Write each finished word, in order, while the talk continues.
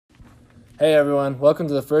Hey everyone, welcome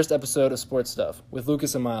to the first episode of Sports Stuff with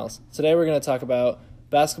Lucas and Miles. Today we're going to talk about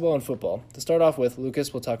basketball and football. To start off with,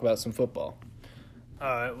 Lucas will talk about some football. All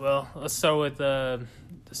right, well, let's start with the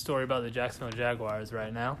story about the Jacksonville Jaguars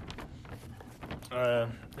right now. The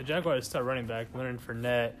Jaguars star running back, Leonard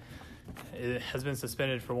Fournette, has been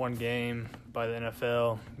suspended for one game by the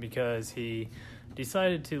NFL because he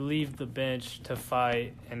decided to leave the bench to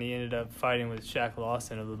fight, and he ended up fighting with Shaq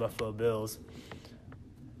Lawson of the Buffalo Bills.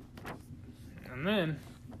 And then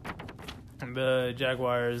the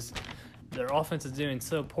Jaguars, their offense is doing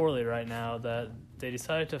so poorly right now that they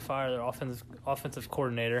decided to fire their offensive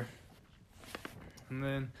coordinator. And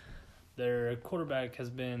then their quarterback has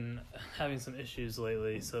been having some issues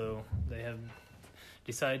lately, so they have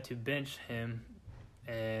decided to bench him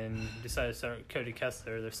and decided to start Cody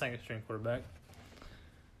Kessler, their second-string quarterback.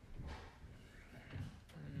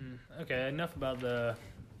 Okay, enough about the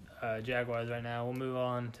Jaguars right now. We'll move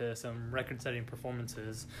on to some record-setting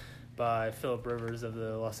performances by Phillip Rivers of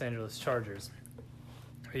the Los Angeles Chargers.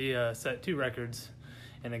 He set two records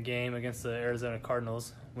in a game against the Arizona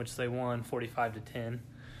Cardinals, which they won 45-10.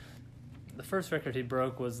 The first record he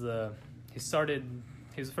broke was he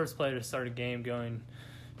was the first player to start a game going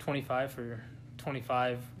 25 for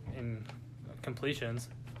 25 in completions,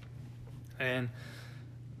 and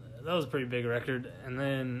that was a pretty big record. And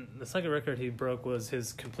then the second record he broke was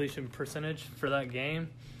his completion percentage for that game,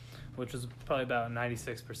 which was probably about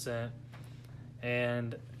 96%.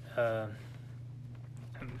 And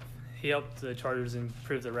he helped the Chargers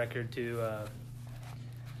improve the record to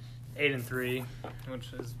 8-3,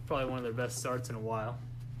 which is probably one of their best starts in a while.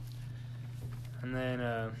 And then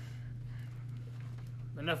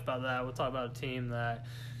enough about that. We'll talk about a team that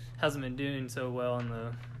hasn't been doing so well in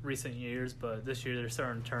the recent years, but this year they're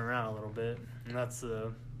starting to turn around a little bit, and that's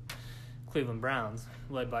the Cleveland Browns,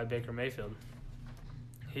 led by Baker Mayfield.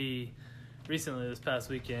 Recently, this past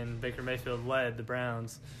weekend, Baker Mayfield led the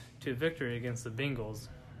Browns to a victory against the Bengals,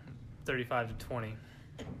 35-20,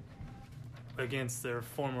 against their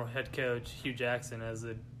former head coach, Hugh Jackson, as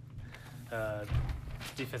the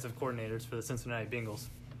defensive coordinators for the Cincinnati Bengals.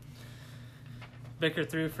 Baker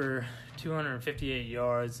threw for 258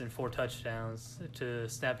 yards and 4 touchdowns to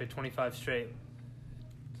snap a 25-straight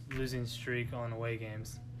losing streak on away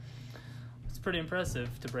games. It's pretty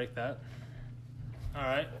impressive to break that. All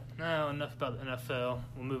right, now enough about the NFL.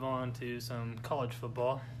 We'll move on to some college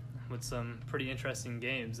football with some pretty interesting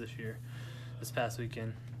games this past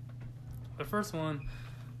weekend. The first one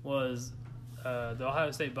was the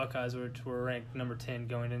Ohio State Buckeyes, which were ranked number 10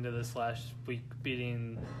 going into this last week,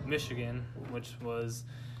 beating Michigan, which was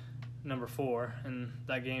number 4, and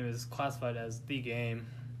that game is classified as the game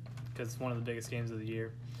because it's one of the biggest games of the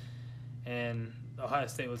year. And Ohio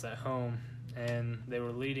State was at home, and they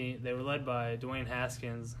were led by Dwayne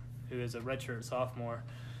Haskins, who is a redshirt sophomore,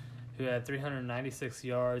 who had 396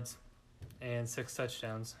 yards and 6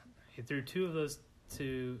 touchdowns. He threw two of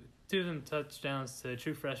them touchdowns to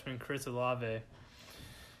true freshman Chris Olave,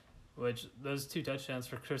 which those 2 touchdowns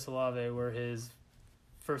for Chris Olave were his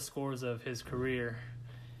first scores of his career.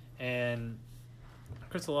 And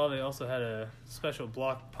Chris Olave also had a special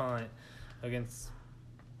block punt against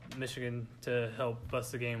Michigan to help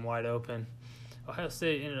bust the game wide open. Ohio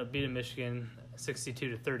State ended up beating Michigan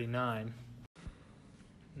 62-39.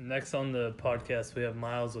 Next on the podcast, we have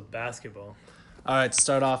Miles with basketball. All right,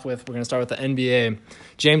 we're going to start with the NBA.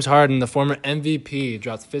 James Harden, the former MVP,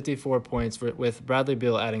 dropped 54 points with Bradley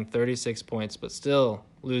Beal adding 36 points, but still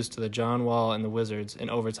lose to the John Wall and the Wizards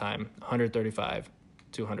in overtime,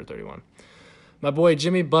 135-131. My boy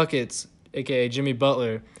Jimmy Buckets, a.k.a. Jimmy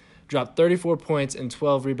Butler, dropped 34 points and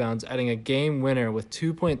 12 rebounds, adding a game winner with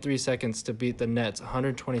 2.3 seconds to beat the Nets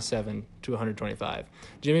 127-125.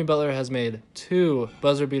 Jimmy Butler has made 2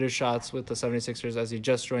 buzzer-beater shots with the 76ers as he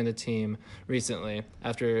just joined the team recently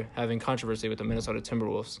after having controversy with the Minnesota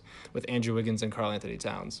Timberwolves with Andrew Wiggins and Karl-Anthony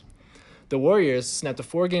Towns. The Warriors snapped a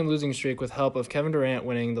 4-game losing streak with help of Kevin Durant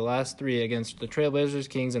winning the last 3 against the Trailblazers,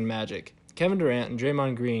 Kings, and Magic. Kevin Durant and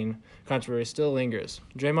Draymond Green controversy still lingers.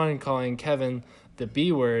 Draymond calling Kevin the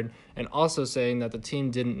B word and also saying that the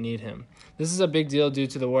team didn't need him. This is a big deal due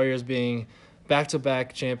to the Warriors being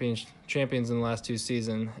back-to-back champions in the last 2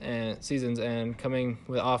 seasons and coming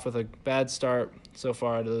off with a bad start so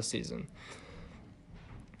far to the season.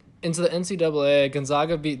 Into the NCAA,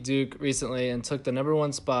 Gonzaga beat Duke recently and took the number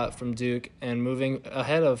 1 spot from Duke and moving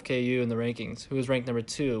ahead of KU in the rankings, who was ranked number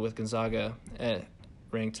 2 with Gonzaga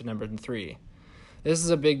ranked number 3. This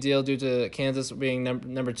is a big deal due to Kansas being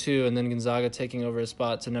number 2 and then Gonzaga taking over a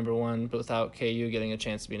spot to number 1, but without KU getting a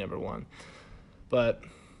chance to be number 1. But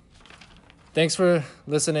thanks for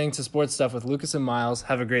listening to Sports Stuff with Lucas and Miles.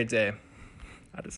 Have a great day.